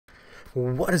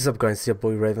What is up, guys? It's your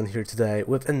boy Raven here today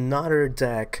with another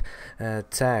deck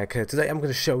tech. Today I'm going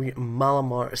to show you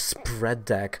Malamar Spread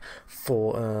deck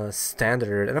for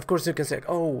standard. And of course you can say,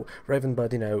 oh Raven,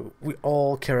 but you know, we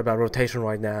all care about rotation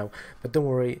right now. But don't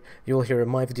worry, you'll hear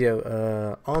my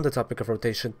video on the topic of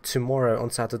rotation tomorrow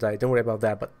on Saturday. Don't worry about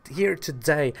that. But here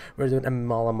today we're doing a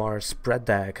Malamar Spread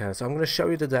deck. So I'm going to show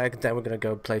you the deck, then we're going to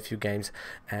go play a few games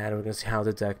and we're going to see how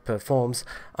the deck performs.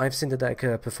 I've seen the deck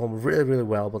perform really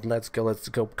well, but let's go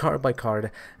card by card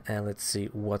and let's see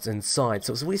what's inside.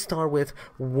 So we start with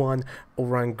one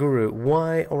Oranguru.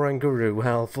 Why Oranguru?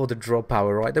 Well, for the draw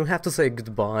power, right? Then we have to say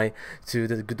goodbye to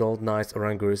the good old nice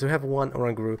Oranguru. So we have one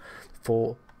Oranguru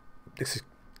for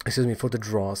for the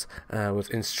draws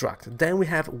with Instruct. Then we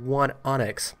have one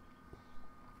Onix.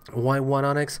 Why one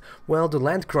Onix? Well, the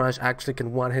Land Crush actually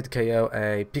can one-hit KO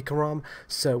a Pikarom,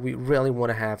 so we really want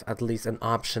to have at least an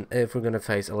option if we're going to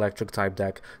face electric type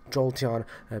deck. Jolteon,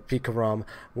 Pikarom,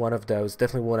 one of those.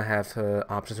 Definitely want to have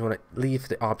options. We want to leave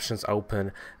the options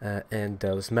open in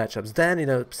those matchups. Then, you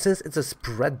know, since it's a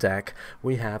spread deck,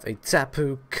 we have a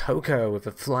Tapu Koko with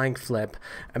a Flying Flip.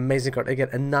 Amazing card. Again,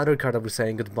 another card that we're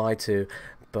saying goodbye to,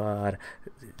 but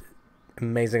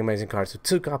amazing card. So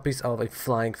 2 copies of a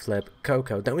Flying Flip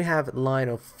Koko. Then we have a line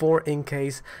of 4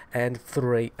 Inkays and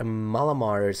 3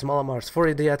 Malamars. Malamars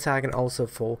for the attack and also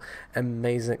for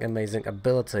amazing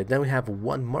ability. Then we have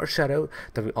one Marshadow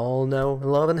that we all know,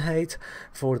 love and hate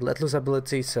for the Let Loose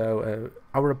ability. So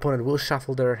our opponent will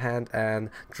shuffle their hand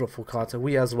and draw 4 cards.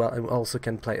 We as well, and we also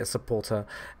can play a supporter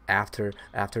after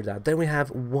that. Then we have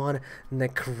one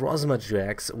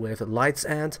Necrozma-GX with Light's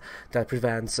End that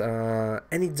prevents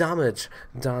any damage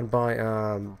done by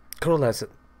Colorless.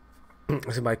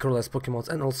 By Colorless Pokemon,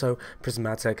 and also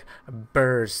Prismatic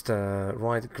Burst,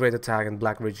 right? Great attack and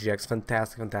Black Ridge GX,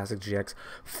 fantastic GX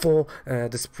for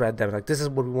the spread damage. Like, this is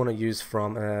what we want to use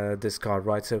from this card,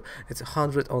 right? So it's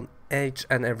 100 on each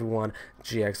and every one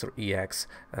GX or EX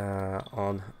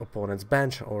on opponent's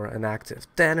bench or an active.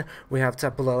 Then we have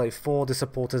Tapu Lele for the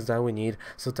supporters that we need.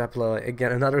 So Tapu Lele,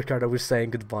 again, another card that we're saying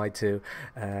goodbye to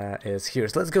is here.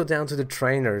 So let's go down to the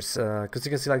trainers, because you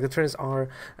can see like the trainers are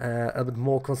a bit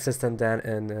more consistent than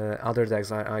in other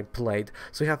decks I played.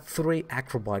 So we have 3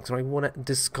 Acro Bikes, right? We want to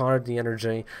discard the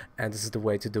energy, and this is the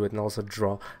way to do it, and also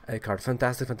draw a card.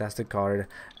 Fantastic card,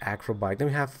 Acro Bike. Then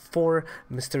we have 4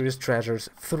 Mysterious Treasures,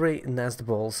 3 Nest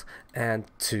Balls, and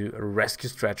 2 Rescue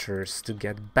Stretchers to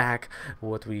get back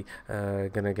what we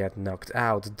gonna get knocked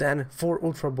out. Then 4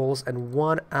 Ultra Balls and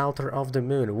 1 Altar of the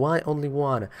Moon. Why only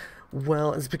 1?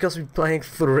 Well, it's because we're playing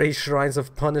 3 Shrines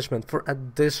of Punishment for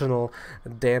additional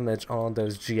damage on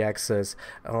those GXs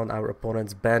on our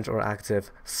opponent's bench or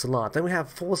active slot. Then we have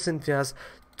 4 Cynthias,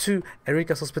 2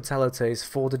 Erika's Hospitalities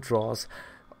for the draws,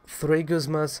 3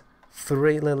 Guzmas,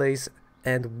 3 Lilies,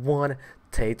 and 1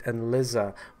 Tate and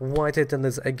Liza. Why Tate and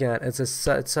Liza? Again, it's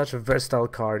such a versatile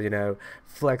card, you know,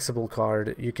 flexible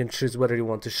card. You can choose whether you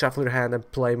want to shuffle your hand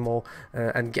and play more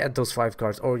and get those 5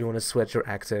 cards, or you want to switch your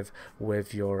active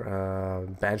with your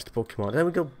benched Pokemon. Then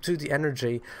we go to the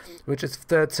energy, which is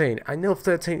 13. I know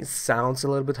 13 sounds a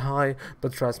little bit high,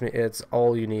 but trust me, it's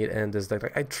all you need in this deck.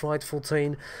 Like, I tried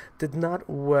 14, did not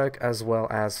work as well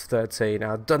as 13.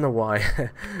 I don't know why.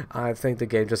 I think the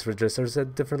game just registers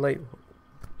it differently.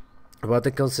 But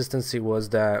the consistency was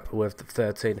there with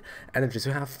 13 energies.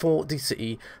 We have 4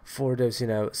 DCE for those, you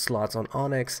know, slots on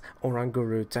Onix,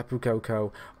 Oranguru, Tapu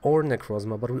Koko, or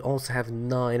Necrozma. But we also have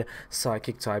 9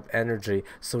 Psychic type energy,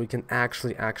 so we can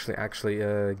actually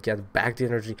get back the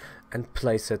energy and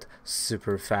place it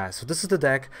super fast. So this is the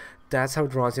deck. That's how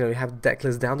it runs. You know, you have deck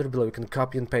list down there below. You can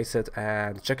copy and paste it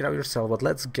and check it out yourself. But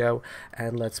let's go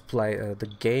and let's play the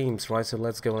games, right? So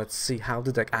let's go. Let's see how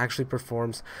the deck actually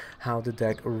performs, how the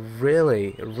deck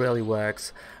really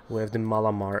works with the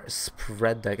Malamar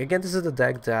Spread deck. Again, this is the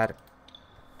deck that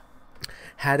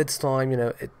had its time. You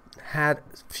know, it had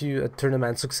a few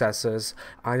tournament successes,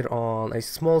 either on a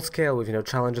small scale with, you know,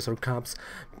 challenges or cups,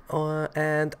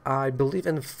 and I believe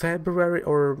in February,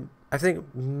 or I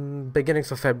think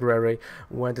beginnings of February,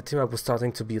 when the team up was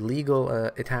starting to be legal,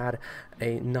 it had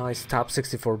a nice top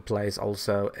 64 place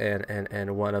also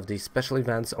in one of the special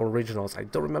events or regionals. I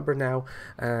don't remember now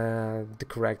the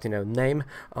correct, you know, name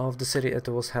of the city it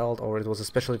was held, or it was a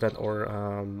special event,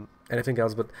 or anything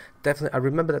else, but definitely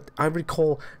I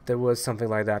recall there was something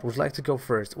like that. Would you like to go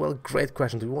first? Well, great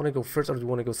question. Do you want to go first or do you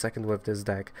want to go second with this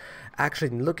deck?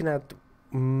 Actually, looking at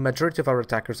majority of our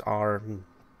attackers are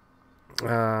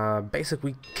basic,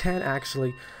 we can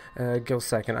actually go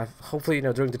second. Hopefully, you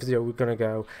know, during the video we're gonna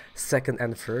go second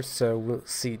and first, so we'll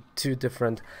see two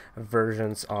different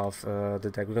versions of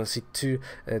the deck. We're gonna see two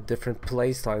different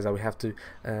play styles that we have to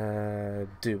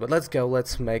do. But let's go. We're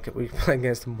playing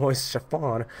against Moist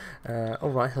Chiffon.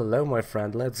 Alright, hello my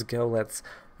friend. Let's go. Let's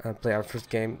play our first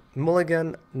game.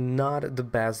 Mulligan, not the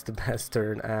best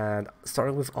turn, and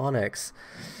starting with Onix.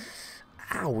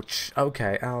 Ouch.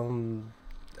 Okay.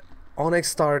 Onix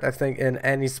start, I think, in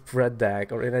any spread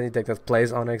deck or in any deck that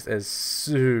plays Onix is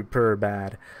super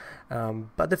bad.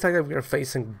 But the fact that we are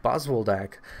facing Buzzwole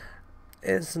deck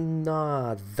is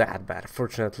not that bad,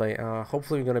 fortunately.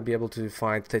 Hopefully we're gonna be able to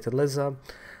find Tate Liza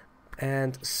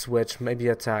and switch, maybe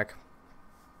attack.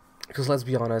 Because let's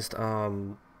be honest,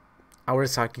 our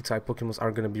Psychic type Pokemon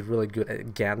are going to be really good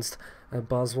against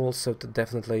Buzzwole, so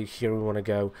definitely here we want to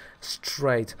go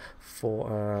straight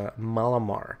for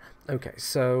Malamar. Okay,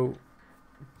 so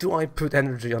do I put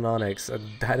energy on Onix?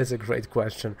 That is a great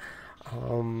question.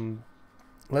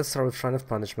 Let's start with Shrine of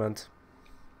Punishment,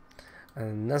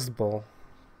 Nest Ball,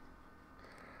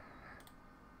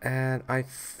 and I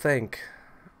think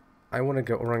I want to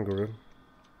go Oranguru.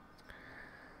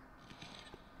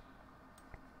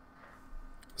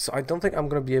 So I don't think I'm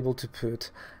going to be able to put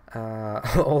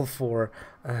all four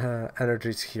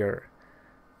energies here.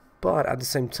 But at the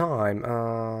same time,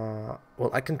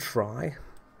 well, I can try.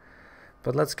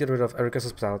 But let's get rid of Erika's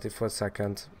Hospitality for a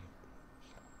second.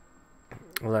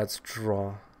 Let's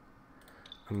draw.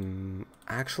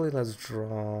 Actually, let's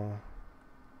draw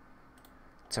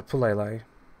Tapu Lele.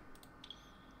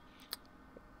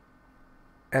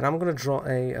 And I'm going to draw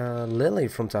a Lillie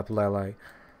from Tapu Lele.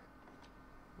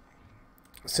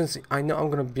 Since I know I'm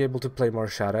going to be able to play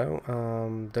Marshadow,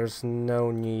 there's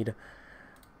no need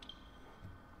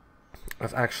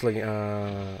of actually,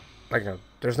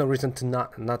 there's no reason to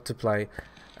not to play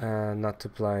a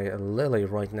Lillie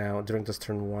right now during this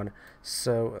turn 1.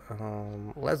 So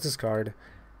let's discard,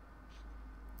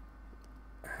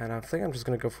 and I think I'm just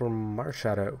going to go for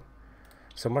Marshadow.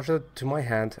 So Marshadow to my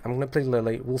hand. I'm going to play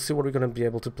Lillie. We'll see what we're going to be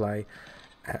able to play,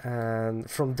 and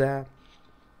from there.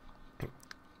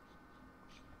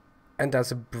 And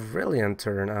that's a brilliant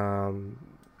turn, and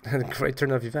a great turn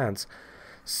of events.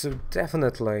 So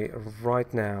definitely,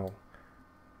 right now,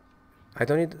 I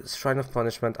don't need Shrine of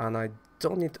Punishment, and I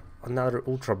don't need another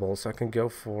Ultra Ball, so I can go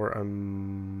for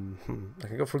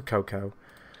Koko.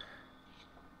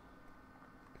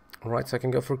 Right, so I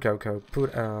can go for Koko.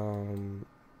 Put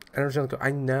energy on Koko. I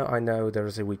know there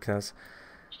is a weakness,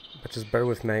 but just bear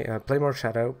with me. Play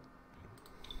Marshadow.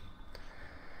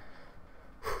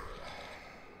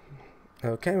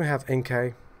 Okay, we have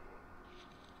Inkay.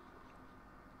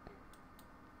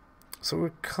 So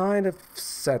we're kind of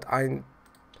set. I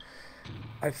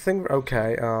think we're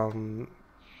okay.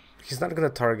 He's not gonna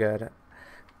target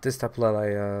this Tapu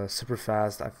Lele super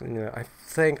fast. I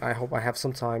hope I have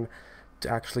some time to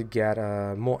actually get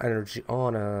more energy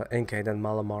on Inkay than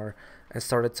Malamar and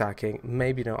start attacking.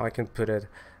 Maybe I can put it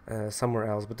somewhere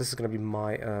else, but this is gonna be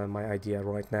my my idea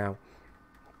right now.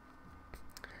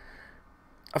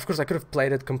 Of course, I could have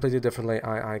played it completely differently.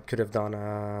 I could have done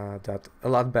that a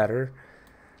lot better.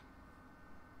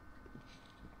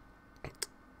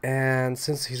 And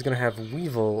since he's gonna have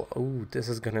Weevil, oh, this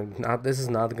is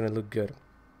not gonna look good.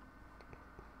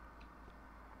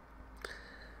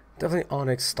 Definitely,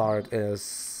 Onix start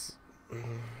is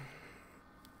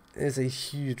a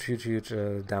huge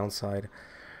downside,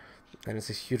 and it's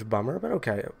a huge bummer. But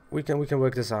okay, we can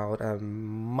work this out.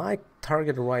 My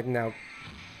target right now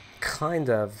kind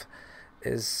of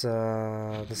is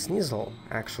the Sneasel,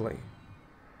 actually.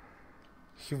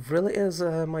 He really is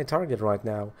my target right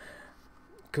now,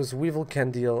 because Weevil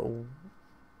can deal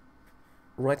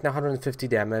right now 150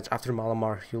 damage. After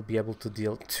Malamar, he'll be able to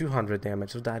deal 200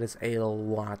 damage, so that is a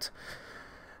lot,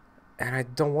 and I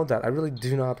don't want that. I really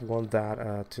do not want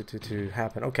that to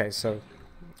happen. Okay, so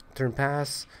turn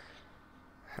pass,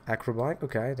 Acro Bike.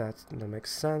 Okay, that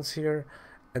makes sense here.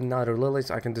 Another Lillie,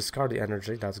 so I can discard the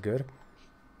energy. That's good.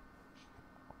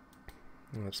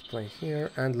 Let's play here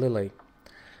and Lillie.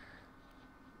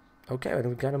 Okay, and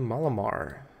we got a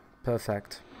Malamar.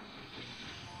 Perfect.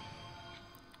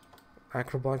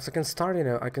 Acro Bikes. I can start.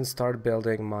 I can start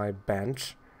building my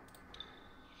bench.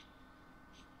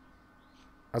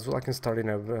 As well, I can start.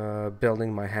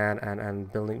 Building my hand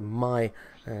and building my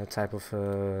type of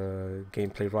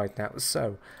gameplay right now.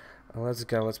 So let's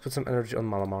go. Let's put some energy on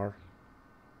Malamar.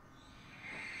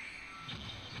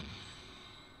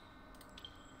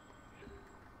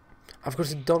 Of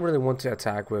course, you don't really want to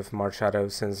attack with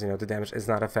Marshadow, since the damage is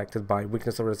not affected by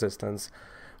weakness or resistance,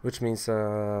 which means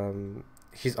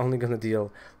he's only gonna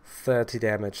deal 30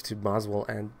 damage to Boswell,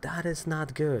 and that is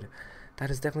not good. That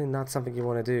is definitely not something you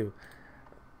want to do.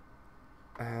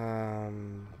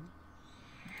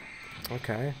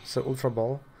 Okay, so Ultra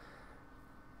Ball.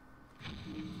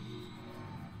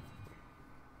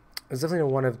 It's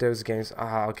definitely one of those games.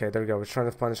 Ah, okay, there we go. Shrine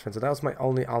of Punishment. So that was my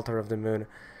only Altar of the Moon.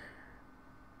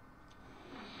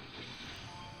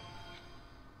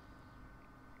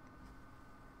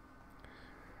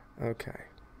 Okay.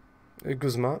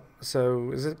 Guzma.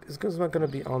 So is Guzma gonna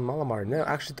be on Malamar? No,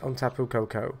 actually on Tapu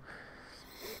Koko.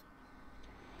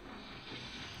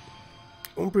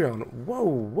 Umbreon. Whoa,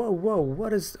 whoa, whoa.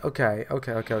 What is... Okay.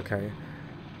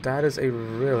 That is a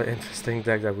really interesting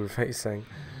deck that we're facing.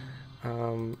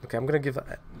 Okay, I'm gonna give...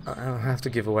 I'll have to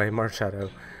give away Marshadow.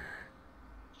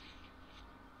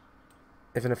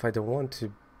 Even if I don't want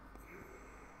to.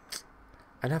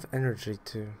 I don't have energy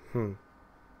to...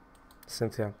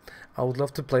 Cynthia. I would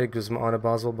love to play Guzma on a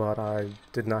Boswell, but I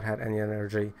did not have any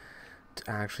energy to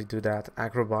actually do that.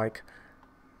 Acro Bike.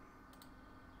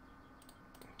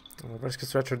 Rescue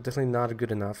Stretcher definitely not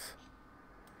good enough.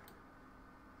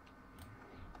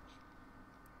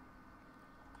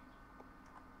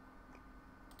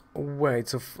 Wait,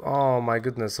 so oh my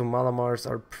goodness, so Malamars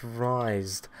are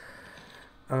prized.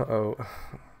 Uh-oh.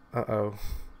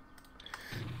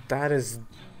 That is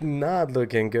not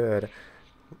looking good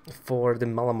for the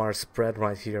Malamar Spread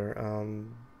right here.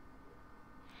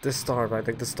 This start, right?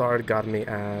 Like the start got me,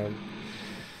 and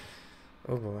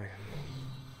oh boy.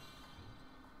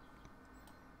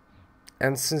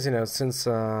 And since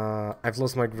I've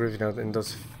lost my groove, in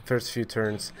those first few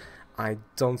turns, I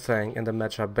don't think in the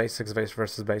matchup basics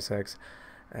versus basics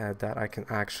that I can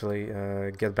actually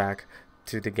get back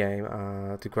to the game,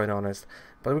 to be quite honest.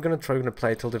 But we're gonna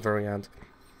play till the very end.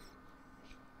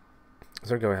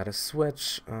 So go ahead, a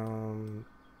switch,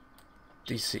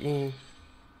 DCE.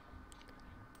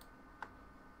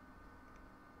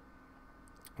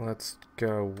 Let's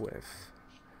go with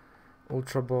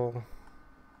Ultra Ball.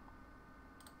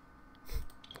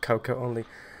 Koko only.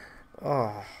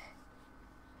 Oh.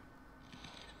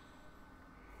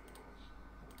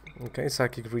 Okay,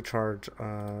 Psychic Recharge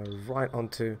right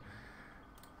onto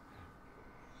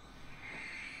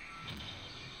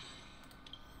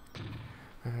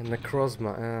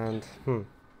Necrozma and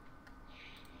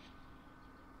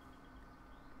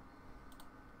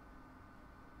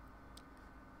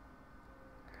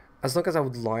as long as I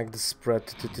would like the spread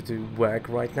to work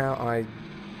right now, I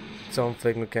don't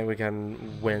think we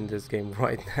can win this game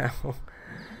right now.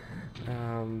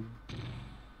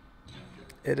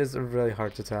 It is really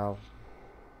hard to tell.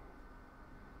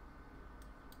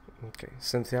 Okay,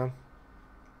 Cynthia.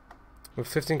 With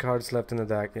 15 cards left in the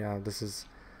deck, yeah, this is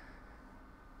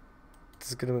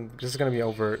gonna be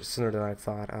over sooner than I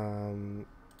thought.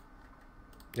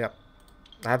 Yep.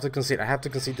 I have to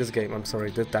concede this game. I'm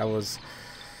sorry. That was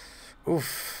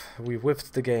oof. We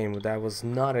whiffed the game. That was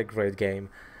not a great game,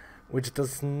 which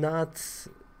does not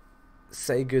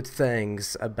say good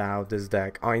things about this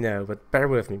deck. I know, but bear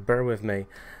with me.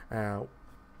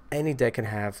 Any deck can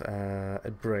have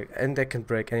a break. Any deck can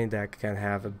break. Any deck can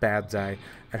have a bad day,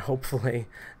 and hopefully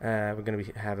we're gonna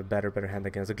have a better hand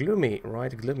against a Gloomy,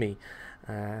 right? Gloomy,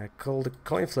 called a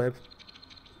coin flip.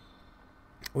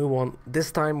 We won.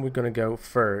 This time we're gonna go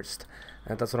first,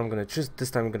 and that's what I'm gonna choose.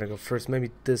 This time we're gonna go first.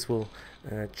 Maybe this will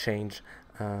change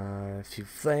a few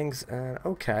things.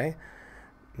 Okay.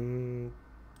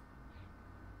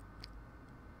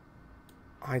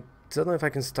 I don't know if I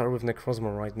can start with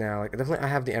Necrozma right now. Like, definitely I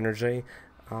have the energy.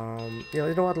 Yeah,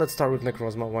 you know what? Let's start with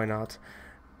Necrozma. Why not?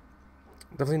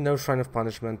 Definitely no Shrine of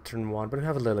Punishment turn 1, but we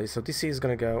have a Lillie, so DC is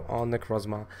gonna go on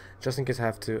Necrozma just in case I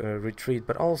have to retreat.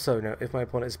 But also, if my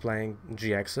opponent is playing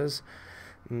GXs,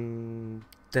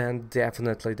 then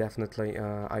definitely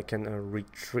I can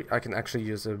retreat. I can actually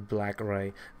use a Black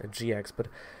Ray, a GX, but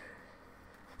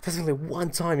that's only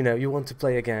one time, you want to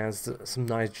play against some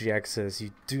nice GXs.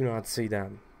 You do not see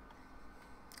them.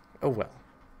 Oh well.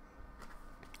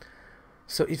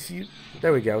 So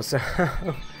there we go. So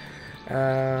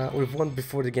we've won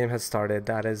before the game has started.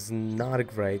 That is not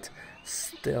great.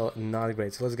 Still not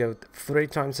great. So let's go 3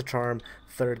 times the charm.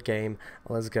 Third game.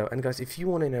 Let's go. And guys, if you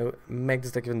want to make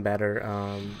this deck even better,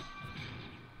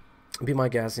 be my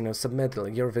guest, submit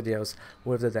your videos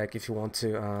with the deck if you want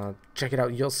to check it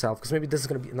out yourself, because maybe this is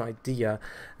going to be an idea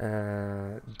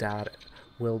that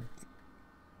will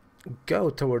go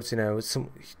towards some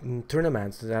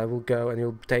tournaments that will go, and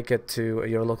you'll take it to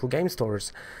your local game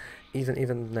stores, even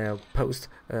post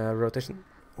rotation.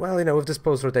 Well, with this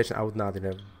post rotation I would not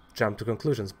jump to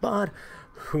conclusions, but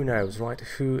who knows, right?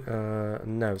 Who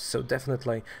knows? So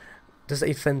definitely This is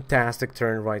a fantastic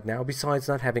turn right now, besides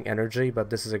not having energy, but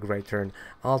this is a great turn.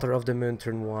 Altar of the Moon,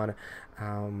 turn 1.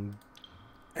 And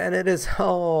it is,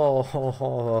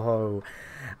 I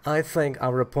think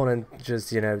our opponent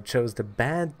just, you know, chose the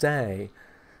bad day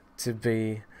to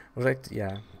be,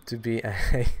 to be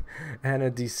a and a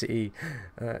DCE.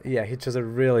 Yeah, he chose a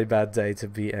really bad day to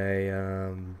be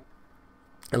a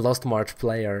Lost March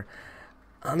player.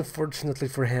 Unfortunately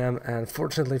for him, and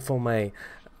fortunately for me,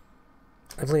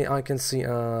 definitely I can see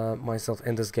myself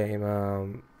in this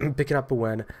game picking up a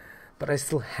win, but I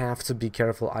still have to be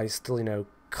careful. I still, you know,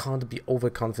 can't be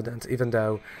overconfident, even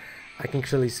though I can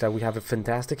clearly see that we have a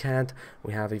fantastic hand,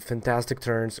 we have a fantastic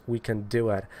turns, we can do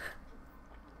it.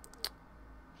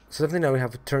 So definitely now we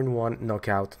have a turn 1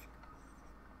 knockout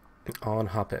on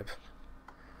Hoppip.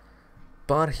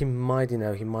 But he might, you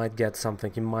know, he might get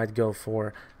something. He might go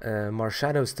for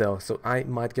Marshadow still. So I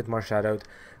might get Marshadowed.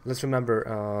 Let's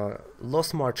remember,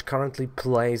 Lost March currently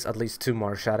plays at least 2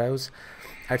 Marshadows.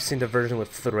 I've seen the version with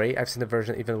 3. I've seen the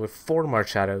version even with 4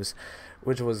 Marshadows,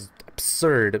 which was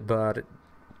absurd, but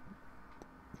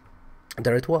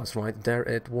there it was, right? There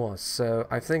it was. So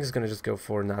I think it's gonna just go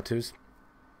for Natus.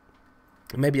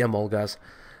 Maybe Amolgas.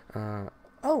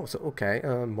 Oh, so okay,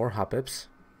 more Hoppips.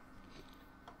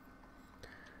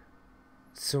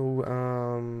 So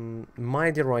my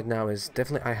idea right now is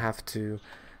definitely I have to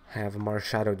have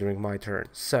Marshadow during my turn.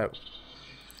 So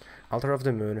Altar of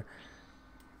the Moon,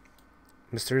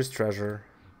 Mysterious Treasure.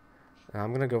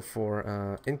 I'm gonna go for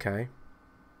Inkay.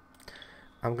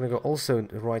 I'm gonna go also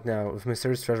right now with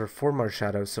Mysterious Treasure for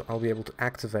Marshadow, so I'll be able to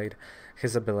activate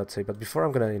his ability. But before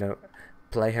I'm gonna, you know,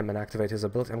 play him and activate his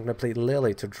ability, I'm gonna play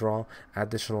Lillie to draw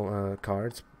additional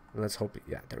cards. Let's hope,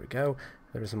 yeah, there we go.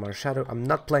 There's a Marshadow. I'm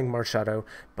not playing Marshadow,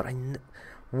 but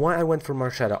why I went for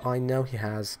Marshadow, I know he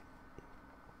has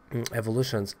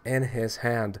evolutions in his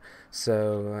hand,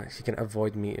 so he can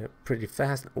avoid me pretty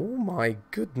fast. Oh my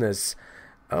goodness,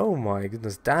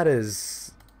 that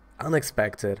is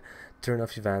unexpected turn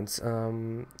of events,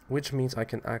 which means I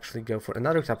can actually go for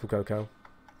another Tapu Koko.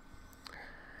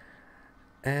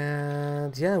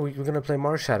 And yeah, we're gonna play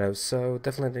Marshadow, so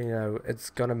definitely, you know, it's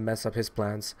gonna mess up his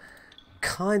plans.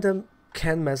 Kinda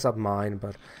can mess up mine,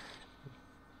 but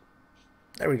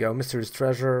there we go. Mysterious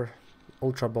Treasure,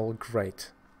 Ultra Ball,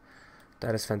 great.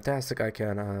 That is fantastic. I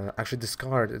can actually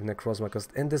discard Necrozma, because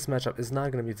in this matchup it's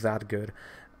not gonna be that good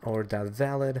or that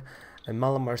valid. And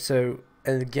Malamar, so,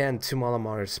 and again, 2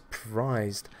 Malamars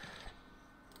prized.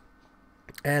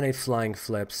 And a flying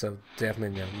flip, so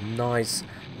definitely a nice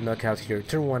knockout here.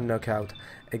 Turn 1 knockout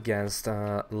against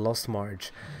Lost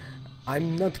March.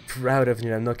 I'm not proud of, you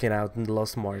know, knocking out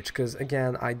Lost March, because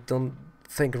again, I don't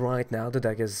think right now the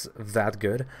deck is that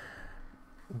good.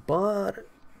 But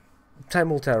time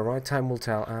will tell, right? Time will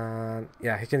tell. And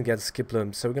yeah, he can get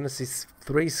Skiplooms. So we're gonna see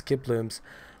 3 Skiplooms,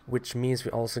 which means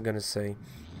we're also gonna see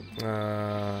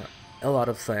a lot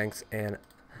of things and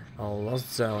a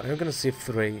Lost Zone. And we're gonna see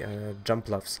 3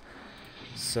 Jumpluffs.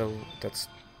 So that's,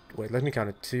 wait, let me count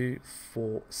it. 2,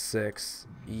 4, 6.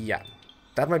 Yeah,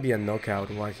 that might be a knockout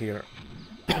right here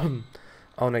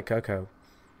on a Koko.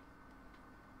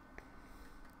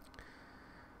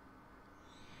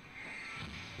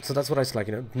 So that's what I like,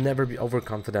 you know, never be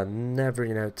overconfident, never,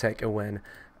 you know, take a win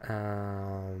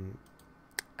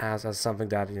as something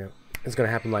that, you know, is gonna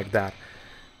happen like that.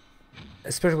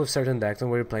 Especially with certain decks,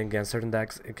 and when you're playing against certain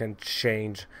decks, it can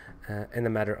change in a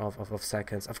matter of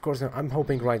seconds. Of course, now, I'm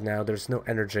hoping right now there's no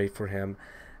energy for him,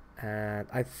 and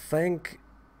I think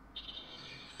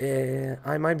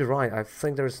I might be right. I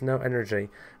think there's no energy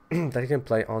that he can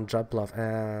play on Jumpluff.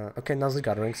 Okay, now's the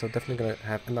Gathering, so definitely gonna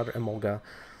have another Emolga.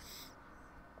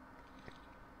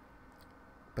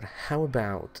 But how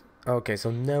about, okay, so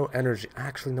no energy,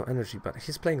 actually no energy, but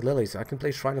he's playing Lillie, so I can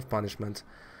play Shrine of Punishment.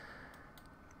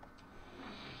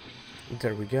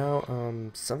 There we go.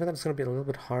 Something that's gonna be a little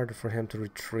bit harder for him to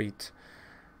retreat.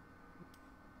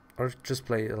 Or just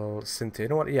play a little Cynthia. You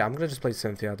know what? Yeah, I'm gonna just play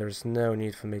Cynthia. There's no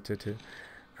need for me to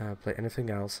play anything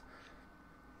else.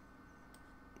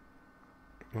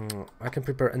 I can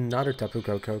prepare another Tapu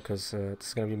Koko, because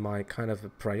it's gonna be my kind of a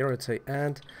priority,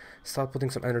 and start putting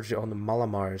some energy on the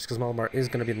Malamars, because Malamar is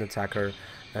gonna be an attacker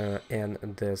in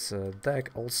this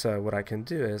deck. Also, what I can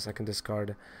do is I can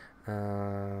discard.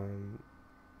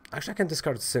 Actually, I can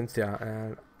discard Cynthia,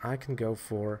 and I can go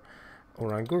for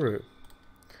Oranguru.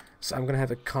 So I'm gonna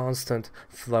have a constant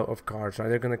flow of cards, right?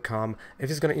 They're gonna come. If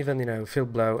he's gonna even, you know,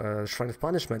 field blow Shrine of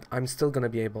Punishment, I'm still gonna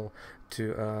be able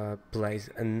to place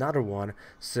another one.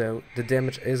 So the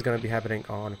damage is gonna be happening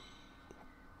on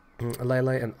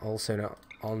Lele and also, you know,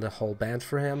 on the whole band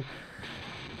for him.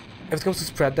 if it comes to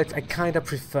spread decks, I kind of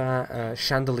prefer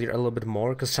Chandelier a little bit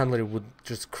more, because Chandelier would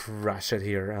just crush it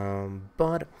here.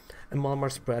 But a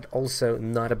Malamar Spread, also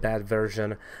not a bad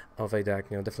version of a deck,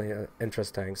 you know, definitely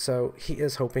interesting. So he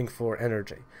is hoping for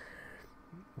energy.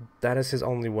 That is his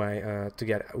only way to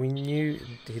get it. We knew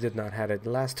he did not have it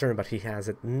last turn, but he has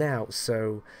it now,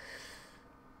 so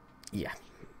yeah.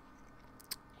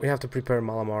 We have to prepare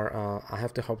Malamar. I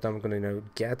have to hope that I'm gonna, you know,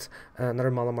 get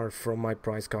another Malamar from my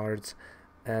prize cards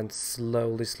and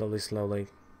slowly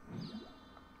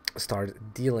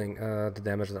start dealing the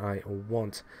damage that I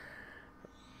want.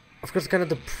 Of course, kind of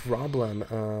the problem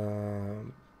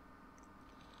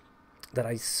that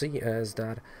I see is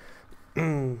that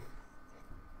even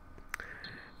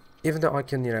though I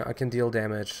can, you know, I can deal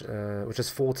damage, which is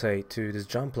 40 to this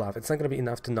jump love, it's not going to be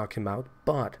enough to knock him out,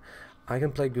 but I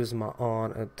can play Guzma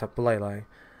on Tapu Lele.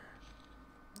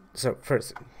 So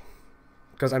first,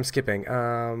 because I'm skipping,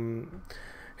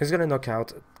 he's going to knock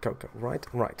out Koko, right?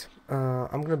 Right.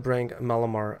 I'm going to bring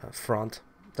Malamar front,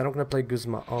 then I'm going to play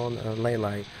Guzma on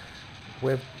Lele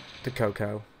with the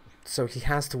Koko. So he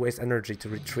has to waste energy to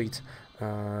retreat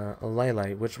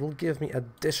Lele, which will give me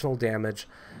additional damage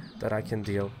that I can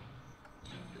deal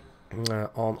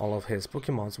on all of his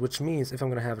Pokemons, which means if I'm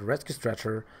gonna have a Rescue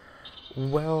Stretcher,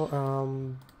 well,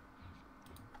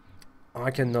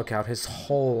 I can knock out his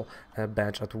whole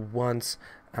bench at once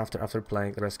after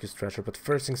playing the Rescue Stretcher. But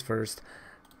first things first,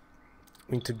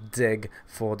 we need to dig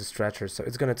for the Stretcher, so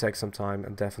it's gonna take some time,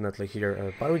 definitely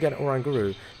here. But we got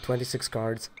Oranguru, 26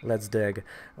 cards, let's dig.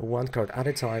 One card at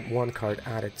a time, one card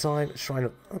at a time. Shrine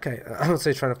of, okay, I would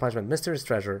say Shrine of Punishment, Mysterious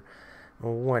Treasure,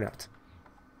 why not?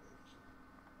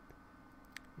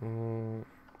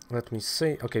 Let me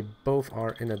see. Okay, both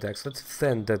are in the deck, so let's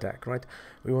thin the deck, right?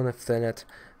 We want to thin it.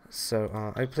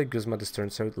 So I play Guzma this turn,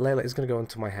 so Lele is going to go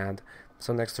into my hand.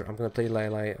 So next turn I'm going to play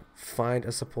Lele, find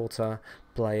a supporter,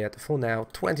 play it. For now,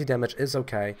 20 damage is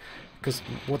okay, because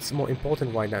what's more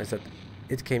important right now is that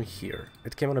it came here.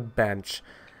 It came on a bench,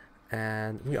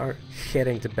 and we are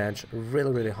hitting the bench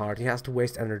really hard. He has to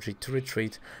waste energy to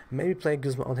retreat, maybe play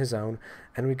Guzma on his own,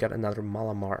 and we got another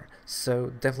Malamar.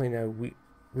 So definitely now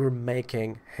we're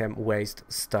making him waste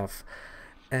stuff.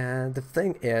 And the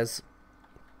thing is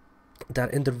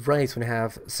that in the race, when you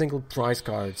have single prize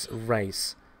cards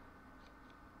race,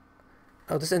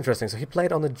 oh, this is interesting. So he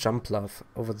played on the jump love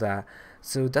over there.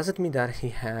 So does it mean that he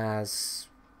has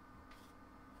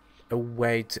a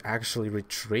way to actually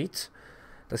retreat?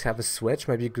 Does he have a switch,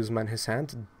 maybe Guzma in his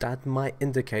hand? That might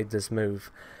indicate this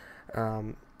move.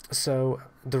 So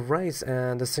the race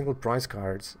and the single prize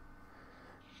cards,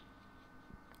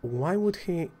 why would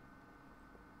he?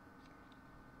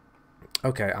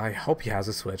 Okay, I hope he has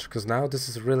a switch, because now this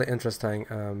is a really interesting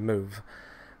move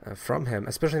from him,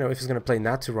 especially now if he's going to play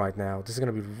Natu right now. This is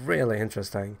going to be really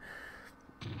interesting.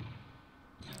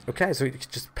 Okay, so he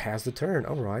just passed the turn.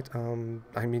 Alright,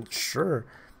 I mean, sure.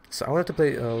 So I wanted to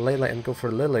play Lele and go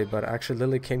for Lily, but actually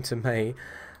Lily came to me.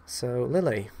 So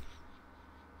Lily.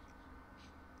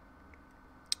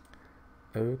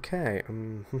 Okay.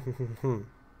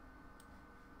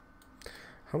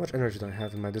 How much energy do I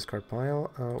have in my discard pile?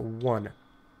 1.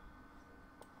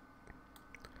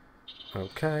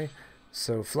 Okay.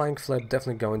 So Flying Flip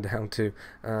definitely going down to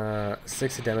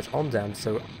 60 damage on them.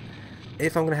 So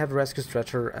if I'm gonna have a Rescue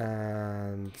Stretcher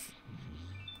and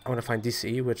I want to find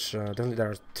DCE, which definitely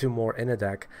there are 2 more in a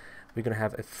deck, we're gonna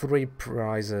have a 3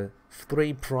 prize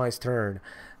turn.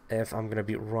 If I'm gonna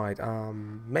be right,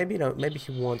 maybe no, maybe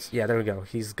he wants. Yeah, there we go.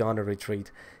 He's gonna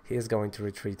retreat. He is going to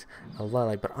retreat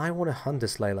Lele, but I want to hunt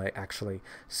this Lele actually.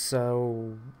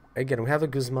 So again, we have a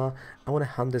Guzma. I want to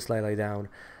hunt this Lele down.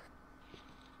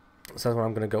 So that's what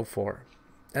I'm gonna go for.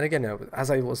 And again,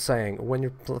 as I was saying, when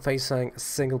you're facing a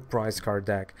single prize card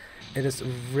deck, it is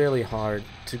really hard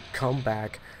to come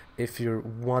back if you're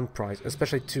 1 prize,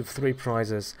 especially 2, 3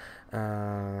 prizes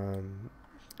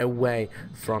away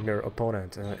from your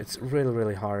opponent. It's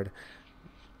really hard,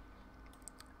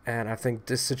 and I think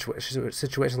this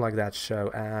situation like that show.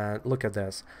 And look at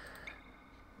this.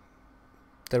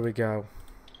 There we go.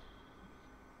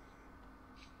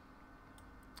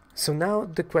 So now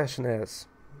the question is,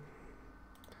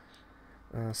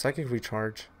 Psychic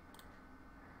Recharge.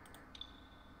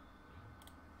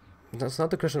 That's not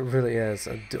the question. It really is.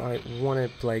 Do I want to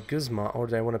play Guzma or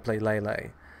do I want to play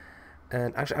Lele?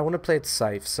 And actually, I want to play it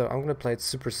safe, so I'm going to play it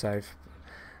super safe.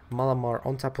 Malamar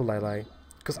on Tapu Lele,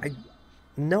 because I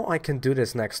know I can do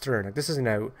this next turn. Like, this is, you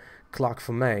know, clock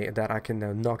for me, that I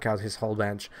can knock out his whole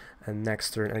bench and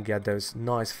next turn and get those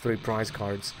nice 3 prize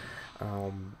cards.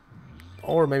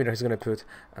 Or maybe he's going to put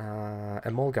a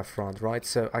Molga front, right?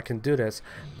 So I can do this,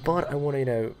 but I want to, you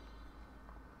know,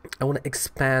 I want to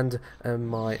expand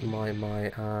my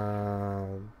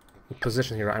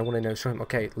position here. I want to show him,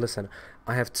 okay, listen,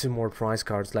 I have 2 more prize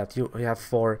cards left. You have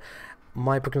 4.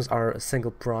 My Pokemons are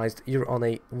single priced. You're on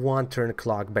a 1-turn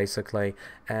clock basically,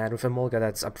 and with a Molga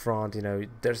that's up front,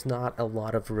 there's not a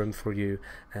lot of room for you,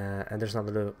 and there's not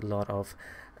a lot of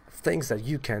things that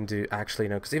you can do actually,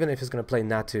 because even if he's gonna play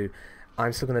Natu,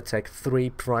 I'm still gonna take 3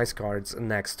 prize cards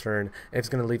next turn. If he's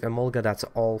gonna leave Emolga, that's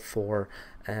all 4,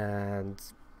 and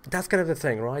that's kind of the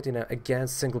thing, right?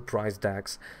 Against single prize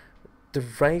decks, the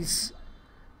race,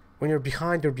 when you're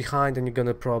behind, and you're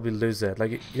gonna probably lose it.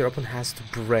 Like, your opponent has to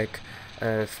break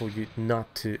for you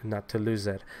not to lose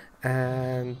it.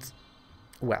 And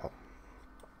well,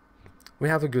 we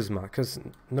have a Guzma, because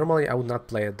normally I would not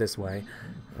play it this way.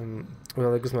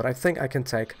 Well, a Guzma, I think I can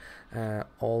take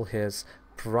all his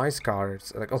prize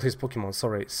cards, like all his Pokemon,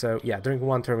 sorry. So yeah, during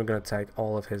 1 turn we're gonna take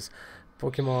all of his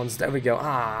Pokemons. There we go.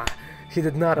 He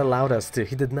did not allow us to.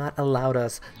 He did not allow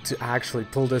us to actually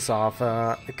pull this off.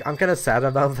 I'm kind of sad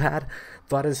about that,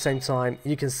 but at the same time,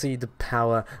 you can see the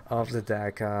power of the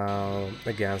deck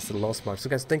against the Lost March. So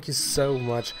guys, thank you so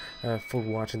much for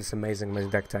watching this amazing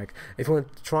deck tech. If you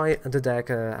want to try the deck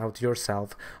out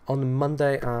yourself, on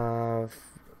Monday,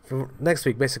 next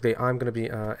week, basically, I'm going to be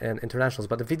in internationals,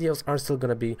 but the videos are still going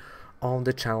to be on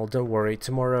the channel, don't worry.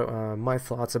 Tomorrow, my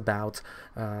thoughts about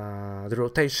the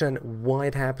rotation, why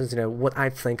it happens, what I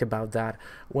think about that,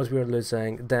 what we are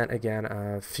losing. Then again,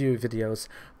 a few videos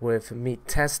with me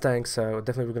testing, so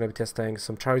definitely we're going to be testing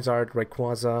some Charizard,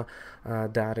 Rayquaza,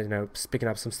 that, picking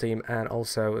up some steam, and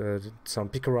also some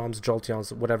Picoroms,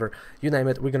 Jolteons, whatever, you name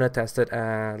it, we're going to test it,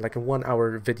 like a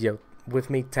 1-hour video with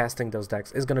me testing those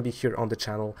decks is going to be here on the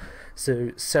channel.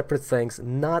 So separate things,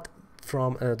 not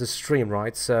from the stream,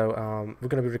 right? So we're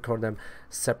going to be recording them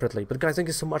separately. But guys, thank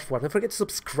you so much for watching. Don't forget to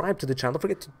subscribe to the channel. Don't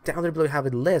forget to down there below you have a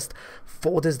list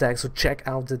for this deck, so check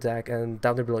out the deck, and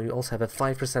down there below you also have a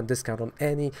 5% discount on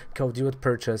any code you would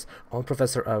purchase on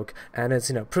Professor Oak. And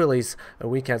it's pre-release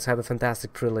weekends, have a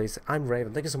fantastic pre-release. I'm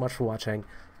Raven, thank you so much for watching.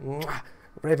 Mwah!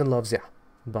 Raven loves ya.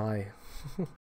 Bye.